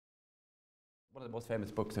One of the most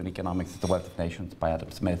famous books on economics is The Wealth of Nations by Adam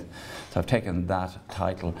Smith. So I've taken that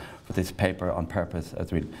title for this paper on purpose,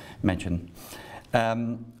 as we mentioned.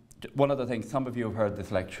 One other thing, some of you have heard this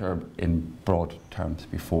lecture in broad terms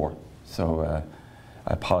before, so I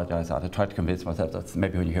apologise that. I tried to convince myself that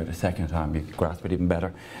maybe when you hear it a second time you grasp it even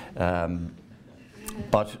better.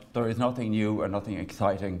 But there is nothing new or nothing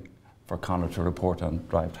exciting for Conor to report on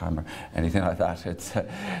drive time or anything like that. It's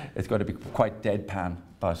going to be quite deadpan,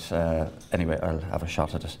 but anyway, I'll have a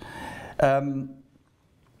shot at it.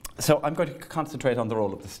 So I'm going to concentrate on the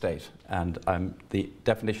role of the state, and the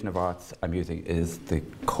definition of arts I'm using is the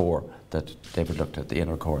core that David looked at, the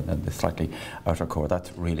inner core, and then the slightly outer core.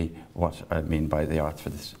 That's really what I mean by the arts for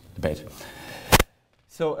this debate.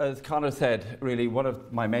 So, as Conor said, really one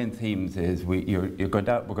of my main themes is we're going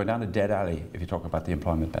down a dead alley if you talk about the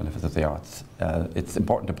employment benefits of the arts. It's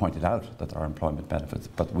important to point it out that there are employment benefits,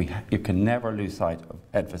 but you can never lose sight of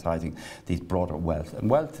emphasising these broader wealth. And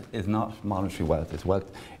wealth is not monetary wealth. It's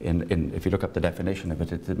wealth if you look up the definition of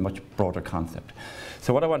it, it's a much broader concept.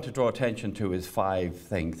 So what I want to draw attention to is 5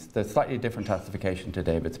 things. There's slightly different classification to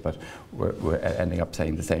David's, but we're ending up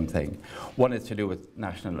saying the same thing. One is to do with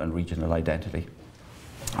national and regional identity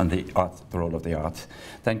and the role of the arts.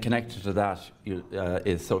 Then connected to that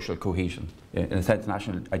is social cohesion. In a sense,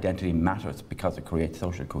 national identity matters because it creates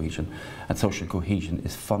social cohesion, and social cohesion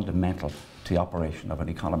is fundamental to the operation of an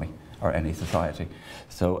economy or any society.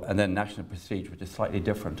 So, and then national prestige, which is slightly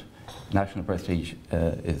different. National prestige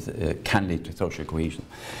can lead to social cohesion.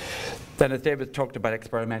 Then, as David talked about,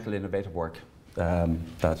 experimental innovative work,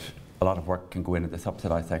 that a lot of work can go into the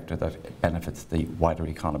subsidised sector that benefits the wider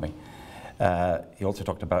economy. He also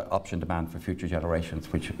talked about option demand for future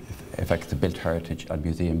generations, which affects the built heritage and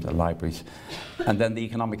museums and libraries. And then the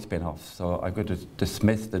economic spin-offs. So I'm going to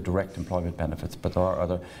dismiss the direct employment benefits, but there are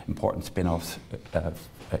other important spin-offs,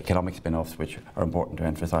 economic spin-offs, which are important to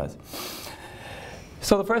emphasise.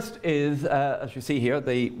 So the first is, as you see here,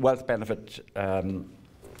 the wealth benefit.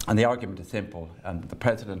 And the argument is simple, and the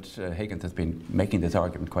President, Higgins, has been making this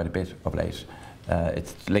argument quite a bit of late.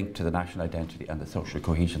 It's linked to the national identity and the social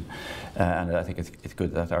cohesion, and I think it's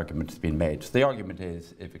good that argument has been made. So the argument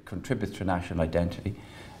is, if it contributes to national identity,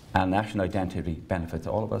 and national identity benefits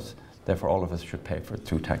all of us, therefore all of us should pay for it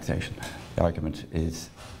through taxation. The argument is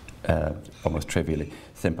almost trivially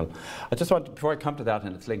simple. I just want to, before I come to that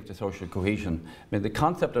and it's linked to social cohesion, I mean, the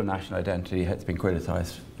concept of national identity has been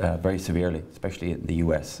criticised very severely, especially in the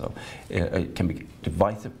US. So it can be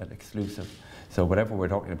divisive and exclusive. So whatever we're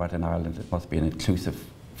talking about in Ireland, it must be an inclusive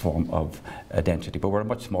form of identity. But we're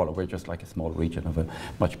much smaller. We're just like a small region of a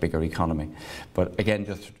much bigger economy. But again,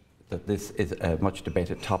 just that this is a much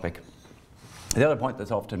debated topic. The other point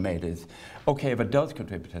that's often made is, okay, if it does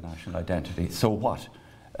contribute to national identity, so what?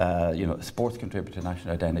 You know, sports contribute to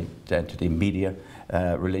national identity, media,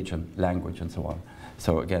 religion, language, and so on.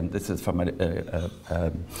 So again, this is from a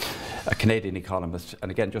Canadian economist, and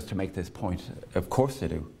again, just to make this point, of course they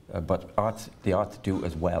do, but the arts do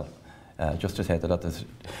as well. Just to say that others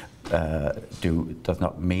do does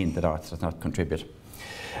not mean that arts does not contribute.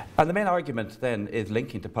 And the main argument then is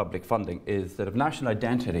linking to public funding is that if national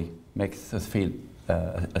identity makes us feel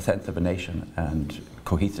a sense of a nation and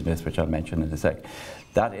cohesiveness, which I'll mention in a sec,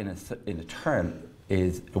 that in a turn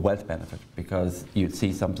is a wealth benefit, because you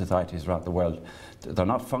see some societies around the world, they're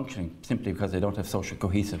not functioning simply because they don't have social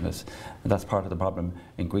cohesiveness, and that's part of the problem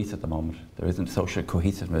in Greece at the moment. There isn't social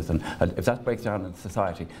cohesiveness, and if that breaks down in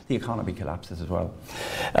society, the economy collapses as well.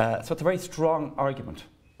 So it's a very strong argument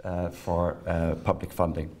for public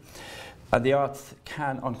funding, and the arts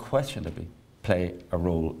can unquestionably play a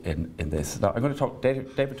role in this. Now I'm going to talk,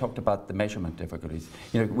 David talked about the measurement difficulties.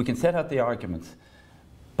 You know, we can set out the arguments,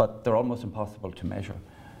 but they're almost impossible to measure.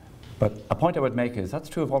 But a point I would make is that's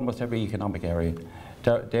true of almost every economic area.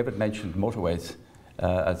 David mentioned motorways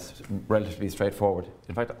as relatively straightforward.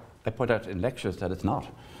 In fact, I point out in lectures that it's not,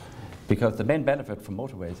 because the main benefit from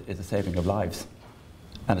motorways is the saving of lives.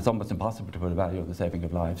 And it's almost impossible to put a value on the saving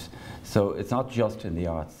of lives. So it's not just in the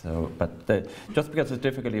arts. So, but just because there's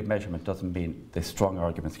difficulty of measurement doesn't mean the strong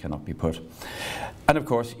arguments cannot be put. And of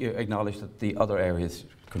course, you acknowledge that the other areas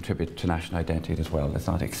contribute to national identity as well. It's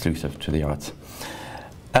not exclusive to the arts.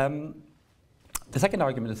 The second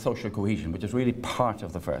argument is social cohesion, which is really part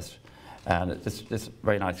of the first. And this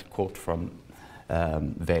very nice quote from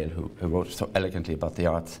Vail, who wrote so elegantly about the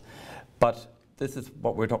arts. But this is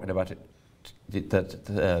what we're talking about,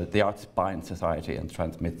 that the arts bind society and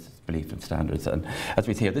transmits belief and standards. And as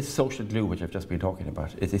we see here, this social glue, which I've just been talking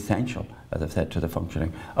about, is essential, as I've said, to the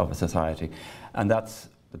functioning of a society. And that's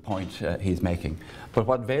the point he's making. But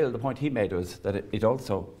what Vail, the point he made was that it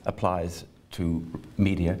also applies to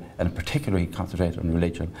media, and particularly concentrated on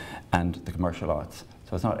religion and the commercial arts.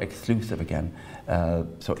 So it's not exclusive again.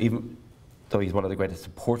 So even though he's one of the greatest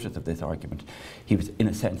supporters of this argument, he was in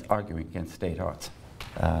a sense arguing against state arts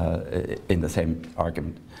in the same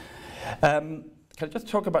argument. Can I just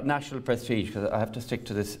talk about national prestige, because I have to stick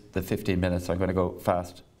to this, the 15 minutes, so I'm going to go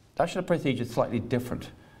fast. National prestige is slightly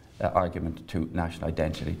different argument to national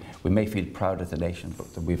identity. We may feel proud as a nation,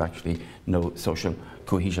 but we've actually no social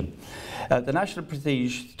cohesion. The national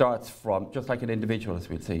prestige starts from, just like an individual, as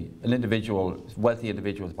we'll see. An individual, wealthy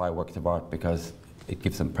individuals buy works of art because it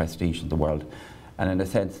gives them prestige in the world. And in a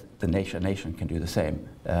sense, a nation can do the same.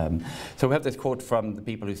 So we have this quote from the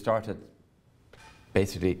people who started,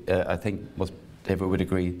 basically, I think most David would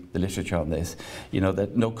agree, the literature on this, you know,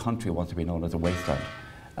 that no country wants to be known as a wasteland.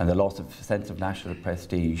 And the loss of sense of national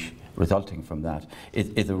prestige resulting from that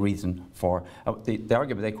is a reason for, the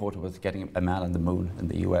argument they quoted was getting a man on the moon in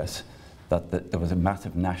the US, that there was a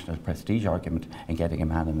massive national prestige argument in getting a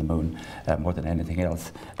man on the moon more than anything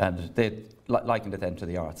else. And they likened it then to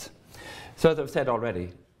the arts. So as I've said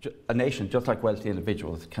already, a nation, just like wealthy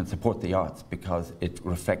individuals, can support the arts because it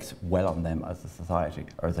reflects well on them as a society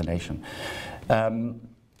or as a nation. But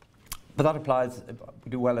that applies, we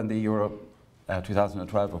do well in the Euro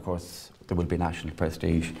 2012, of course, there will be national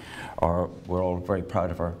prestige, or we're all very proud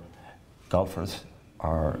of our golfers,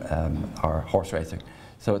 our horse racing.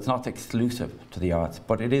 So it's not exclusive to the arts,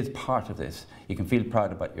 but it is part of this. You can feel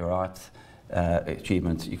proud about your arts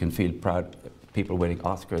achievements, you can feel proud people winning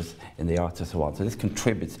Oscars in the arts and so on. So this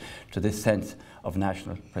contributes to this sense of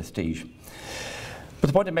national prestige. But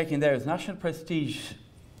the point I'm making there is national prestige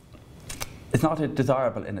is not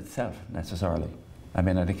desirable in itself necessarily. I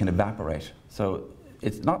mean, and it can evaporate. So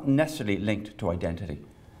it's not necessarily linked to identity.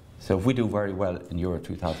 So if we do very well in Euro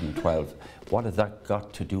 2012, what has that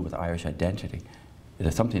got to do with Irish identity? It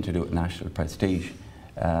has something to do with national prestige.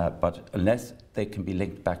 But unless they can be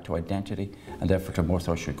linked back to identity and therefore to more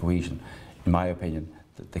social cohesion, in my opinion,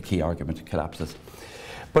 the key argument collapses.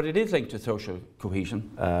 But it is linked to social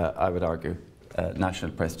cohesion, I would argue,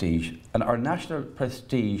 national prestige. And our national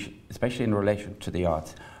prestige, especially in relation to the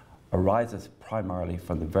arts, arises primarily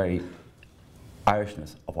from the very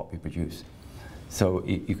Irishness of what we produce. So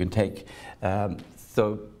you can take,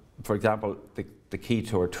 so for example, the key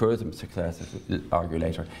to our tourism success, as we'll argue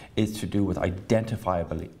later, is to do with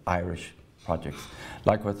identifiably Irish projects.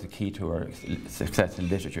 Likewise, the key to our success in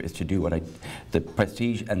literature is to do with the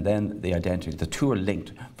prestige and then the identity. The two are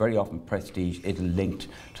linked. Very often prestige is linked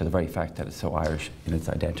to the very fact that it's so Irish in its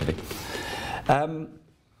identity.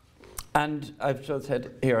 And I've just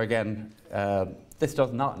said here again, this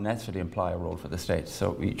does not necessarily imply a role for the state.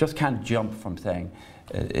 So you just can't jump from saying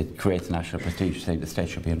it creates national prestige to say the state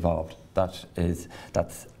should be involved. That's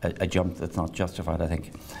a jump that's not justified, I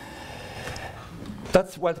think.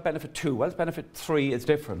 That's wealth benefit 2. Wealth benefit 3 is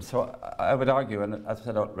different. So I would argue, and as I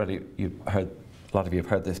said already, a lot of you have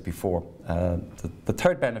heard this before. The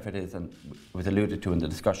third benefit is, and was alluded to in the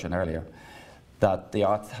discussion earlier, that the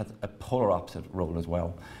arts has a polar opposite role as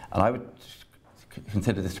well. And I would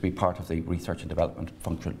consider this to be part of the research and development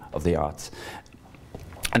function of the arts.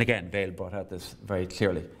 And again, Vail brought out this very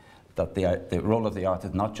clearly, that the role of the arts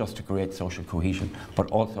is not just to create social cohesion, but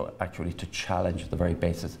also actually to challenge the very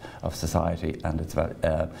basis of society. And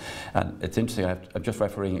it's interesting, I'm just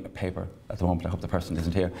refereeing a paper at the moment, I hope the person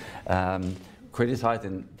isn't here,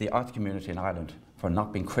 criticising the arts community in Ireland for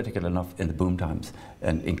not being critical enough in the boom times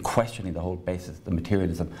and in questioning the whole basis, the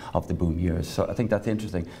materialism of the boom years. So I think that's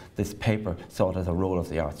interesting. This paper saw it as a role of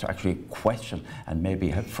the arts to actually question and maybe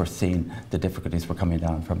have foreseen the difficulties were coming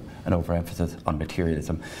down from an overemphasis on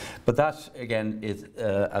materialism. But that, again, is,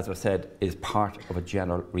 as I said, is part of a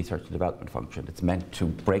general research and development function. It's meant to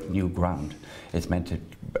break new ground. It's meant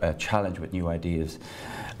to challenge with new ideas.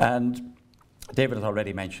 And David has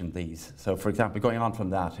already mentioned these. So, for example, going on from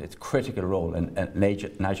that, its critical role in an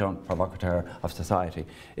agent provocateur of society.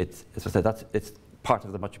 It's, as I said, it's part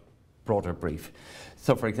of the much broader brief.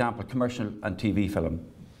 So, for example, commercial and TV film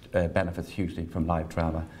benefits hugely from live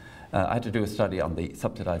drama. I had to do a study on the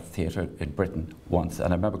subsidised theatre in Britain once,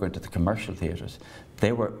 and I remember going to the commercial theatres.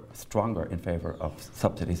 They were stronger in favour of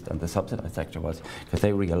subsidies than the subsidised sector was, because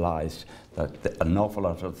they realised that an awful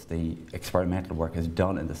lot of the experimental work is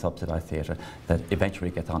done in the subsidised theatre that eventually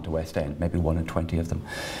gets onto West End, maybe 1 in 20 of them.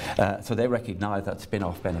 So they recognised that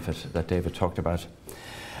spin-off benefit that David talked about.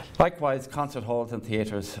 Likewise, concert halls and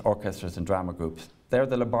theatres, orchestras and drama groups, they're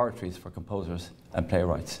the laboratories for composers and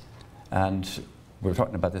playwrights. And we were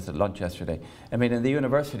talking about this at lunch yesterday. I mean, in the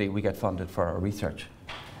university, we get funded for our research.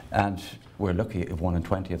 And we're lucky if 1 in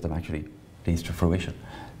 20 of them actually leads to fruition.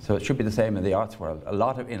 So it should be the same in the arts world. A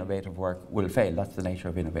lot of innovative work will fail. That's the nature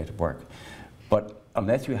of innovative work. But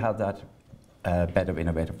unless you have that bed of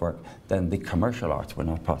innovative work, then the commercial arts will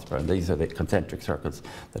not prosper. And these are the concentric circles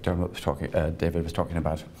that David was talking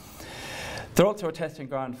about. They're also a testing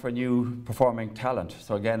ground for new performing talent.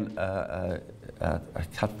 So again, I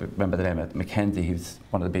can't remember the name of it, Mackenzie, he was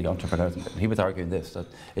one of the big entrepreneurs, and he was arguing this, that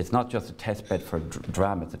it's not just a test bed for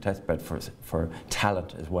drama, it's a test bed for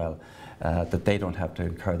talent as well, that they don't have to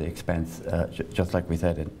incur the expense, just like we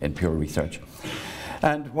said in pure research.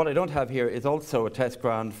 And what I don't have here is also a test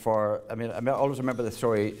ground for, I always remember the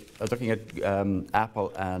story, I was looking at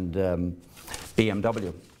Apple and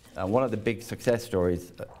BMW. One of the big success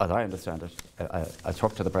stories, as I understand it, I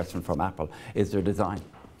talked to the person from Apple, is their design.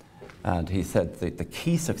 And he said the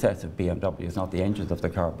key success of BMW is not the engines of the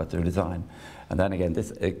car, but their design. And then again, this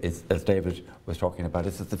is, as David was talking about,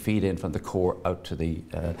 this is the feed in from the core out to the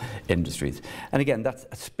industries. And again, that's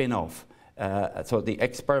a spin-off. So the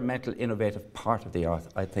experimental, innovative part of the art,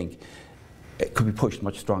 I think, it could be pushed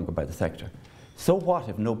much stronger by the sector. So what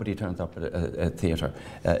if nobody turns up at a theatre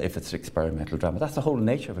if it's experimental drama? That's the whole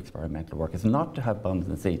nature of experimental work. It's not to have bums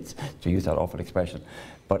and seats, to use that awful expression,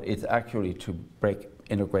 but it's actually to break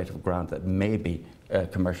integrative ground that may be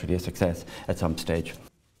commercially a success at some stage.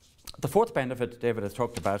 The fourth benefit David has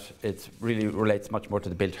talked about, it really relates much more to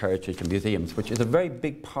the built heritage and museums, which is a very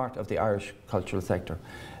big part of the Irish cultural sector.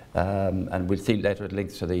 And we'll see later it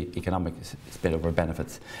links to the economic spillover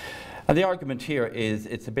benefits. And the argument here is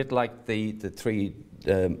it's a bit like the three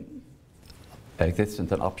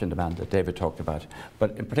existence and option demand that David talked about,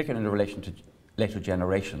 but in particular in relation to later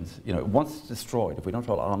generations. You know, once it's destroyed, if we don't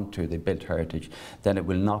hold on to the built heritage, then it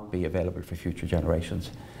will not be available for future generations.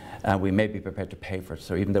 And we may be prepared to pay for it.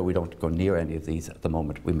 So even though we don't go near any of these at the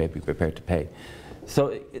moment, we may be prepared to pay.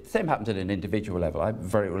 So the same happens at an individual level. I'm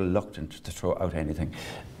very reluctant to throw out anything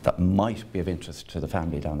that might be of interest to the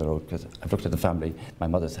family down the road, because I've looked at the family, my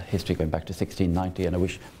mother's history going back to 1690, and I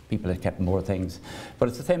wish people had kept more things. But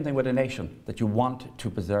it's the same thing with a nation, that you want to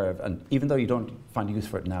preserve, and even though you don't find use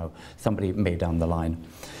for it now, somebody may down the line.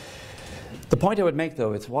 The point I would make,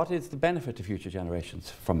 though, is what is the benefit to future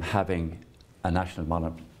generations from having a national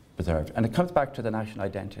monument preserved? And it comes back to the national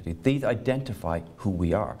identity. These identify who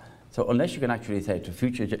we are. So unless you can actually say to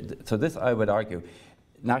future, so this I would argue,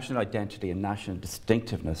 national identity and national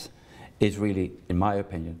distinctiveness is really, in my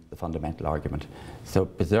opinion, the fundamental argument. So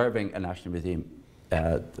preserving a national museum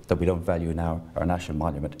that we don't value now, or a national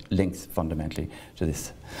monument, links fundamentally to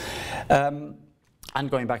this. And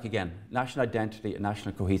going back again, national identity and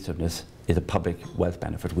national cohesiveness is a public wealth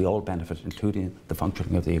benefit. We all benefit, including the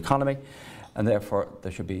functioning of the economy, and therefore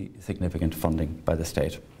there should be significant funding by the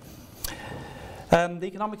state. The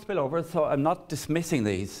economic spillover, so I'm not dismissing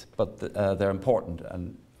these, but they're important.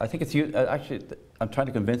 And I think it's actually, I'm trying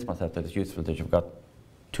to convince myself that it's useful that you've got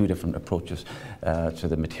two different approaches to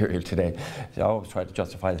the material today. So I always try to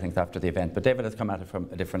justify things after the event, but David has come at it from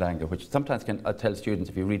a different angle, which sometimes can tell students,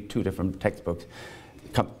 if you read two different textbooks,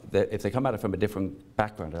 if they come at it from a different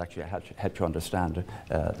background, it actually helps you understand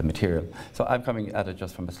the material. So I'm coming at it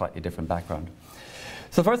just from a slightly different background.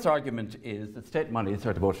 So the first argument is that state monies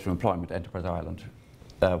are devoted to employment, Enterprise Ireland.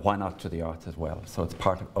 Why not to the arts as well? So it's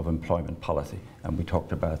part of employment policy, and we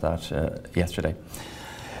talked about that yesterday.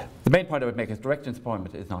 The main point I would make is direct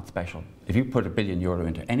employment is not special. If you put €1 billion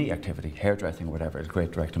into any activity, hairdressing or whatever, it'll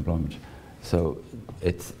create direct employment. So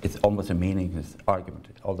it's almost a meaningless argument,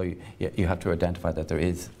 although you have to identify that there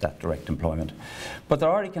is that direct employment. But there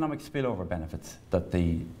are economic spillover benefits that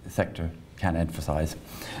the sector can emphasise.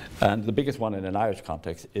 And the biggest one in an Irish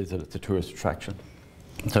context is that it's a tourist attraction.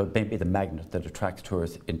 So it may be the magnet that attracts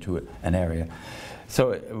tourists into an area.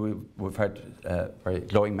 So we've heard very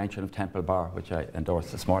glowing mention of Temple Bar, which I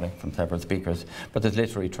endorsed this morning from several speakers, but there's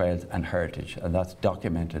literary trails and heritage, and that's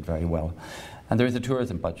documented very well. And there is a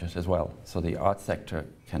tourism budget as well, so the arts sector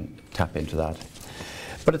can tap into that.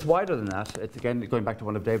 But it's wider than that. It's again, going back to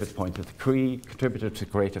one of David's points, it's a key contributor to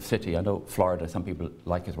creative city. I know Florida, some people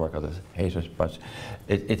like his work, others hate it, but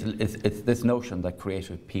it's this notion that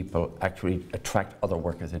creative people actually attract other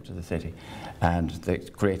workers into the city. And the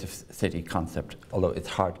creative city concept, although it's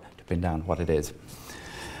hard to pin down what it is.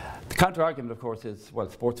 The counter-argument, of course, is, well,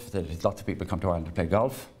 sports facilities. Lots of people come to Ireland to play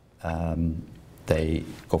golf. They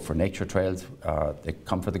go for nature trails, they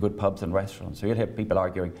come for the good pubs and restaurants. So you'll hear people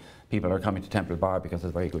arguing, people are coming to Temple Bar because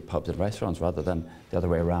there's very good pubs and restaurants rather than the other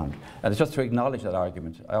way around. And it's just to acknowledge that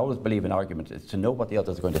argument. I always believe in argument is to know what the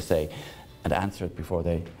others are going to say and answer it before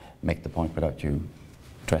they make the point without you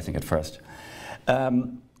addressing it first.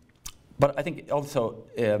 But I think also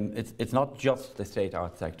it's not just the state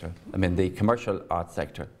arts sector. I mean, the commercial arts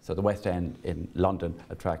sector, so the West End in London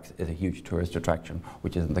is a huge tourist attraction,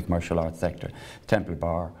 which is in the commercial arts sector. Temple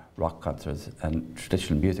Bar, rock concerts and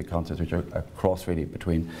traditional music concerts, which are a cross really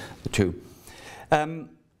between the two.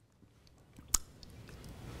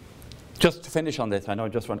 Just to finish on this, I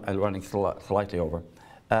know I'm running slightly over.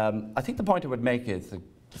 I think the point I would make is that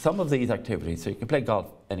some of these activities, so you can play golf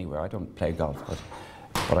anywhere. I don't play golf,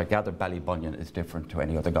 but I gather Ballybunion is different to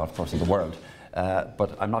any other golf course in the world.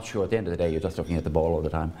 But I'm not sure at the end of the day you're just looking at the ball all the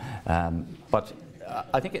time. But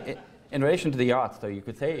I think in relation to the arts, though, you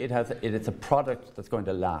could say it's a product that's going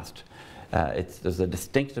to last. There's a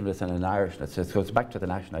distinctiveness and an Irishness. It goes back to the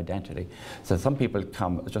national identity. So some people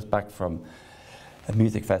come just back from a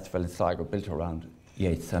music festival in Sligo built around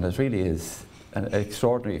Yeats, and it really is an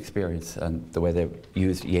extraordinary experience, and the way they've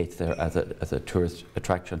used Yeats there as a tourist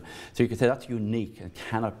attraction. So you could say that's unique and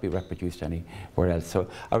cannot be reproduced anywhere else. So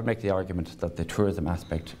I would make the argument that the tourism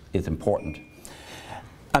aspect is important.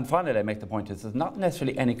 And finally, I make the point is there's not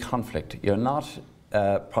necessarily any conflict. You're not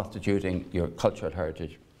prostituting your cultural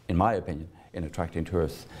heritage, in my opinion, in attracting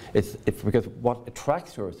tourists. It's because what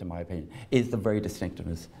attracts tourists, in my opinion, is the very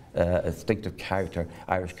distinctiveness, distinctive character,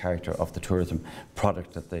 Irish character of the tourism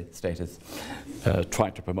product that the state is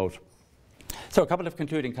trying to promote. So a couple of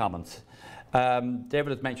concluding comments. David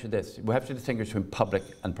has mentioned this. We have to distinguish between public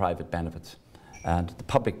and private benefits. And the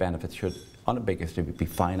public benefits should unambiguously be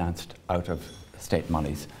financed out of state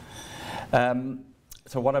monies.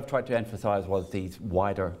 So what I've tried to emphasise was these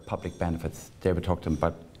wider public benefits. David talked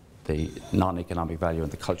about the non-economic value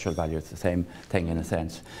and the cultural value. It's the same thing in a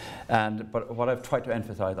sense. But what I've tried to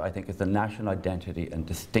emphasise, I think, is the national identity and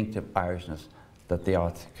distinctive Irishness that the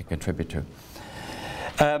arts can contribute to.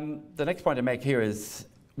 The next point I make here is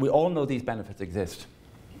we all know these benefits exist.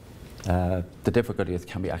 The difficulty is,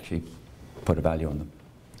 can we actually put a value on them?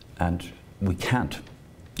 And we can't.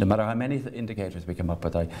 No matter how many indicators we come up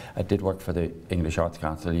with. I did work for the English Arts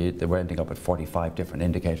Council. They were ending up with 45 different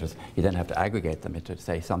indicators. You then have to aggregate them to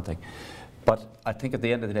say something. But I think at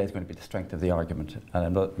the end of the day it's going to be the strength of the argument.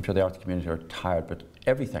 And I'm sure the arts community are tired, but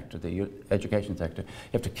every sector, the education sector,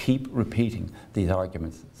 you have to keep repeating these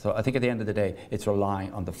arguments. So I think at the end of the day it's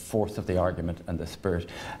relying on the force of the argument and the spirit.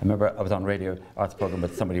 I remember I was on radio arts programme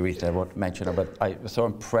with somebody recently, I won't mention her, but I was so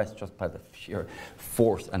impressed just by the sheer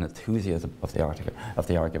force and enthusiasm of the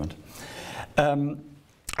argument.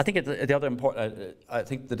 I think the other important, I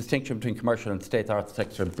think the distinction between commercial and state arts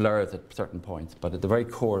sector blurs at certain points, but at the very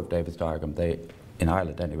core of David's diagram, in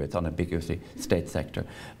Ireland anyway, it's unambiguously state sector.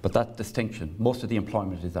 But that distinction, most of the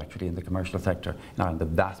employment is actually in the commercial sector. In Ireland, the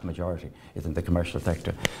vast majority is in the commercial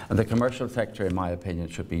sector. And the commercial sector, in my opinion,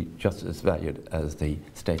 should be just as valued as the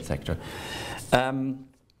state sector.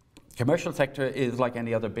 Commercial sector is like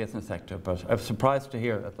any other business sector, but I was surprised to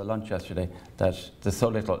hear at the lunch yesterday that there's so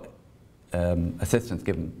little assistance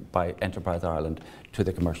given by Enterprise Ireland to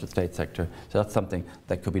the commercial state sector. So that's something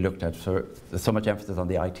that could be looked at. So there's so much emphasis on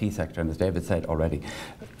the IT sector, and as David said already,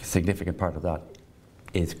 a significant part of that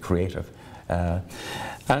is creative.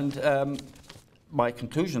 My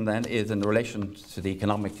conclusion then is in relation to the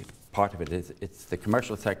economic part of it is it's the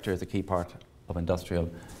commercial sector is a key part of industrial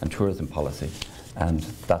and tourism policy, and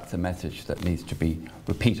that's a message that needs to be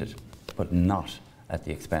repeated, but not at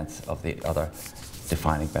the expense of the other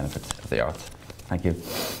defining benefits of the arts. Thank you.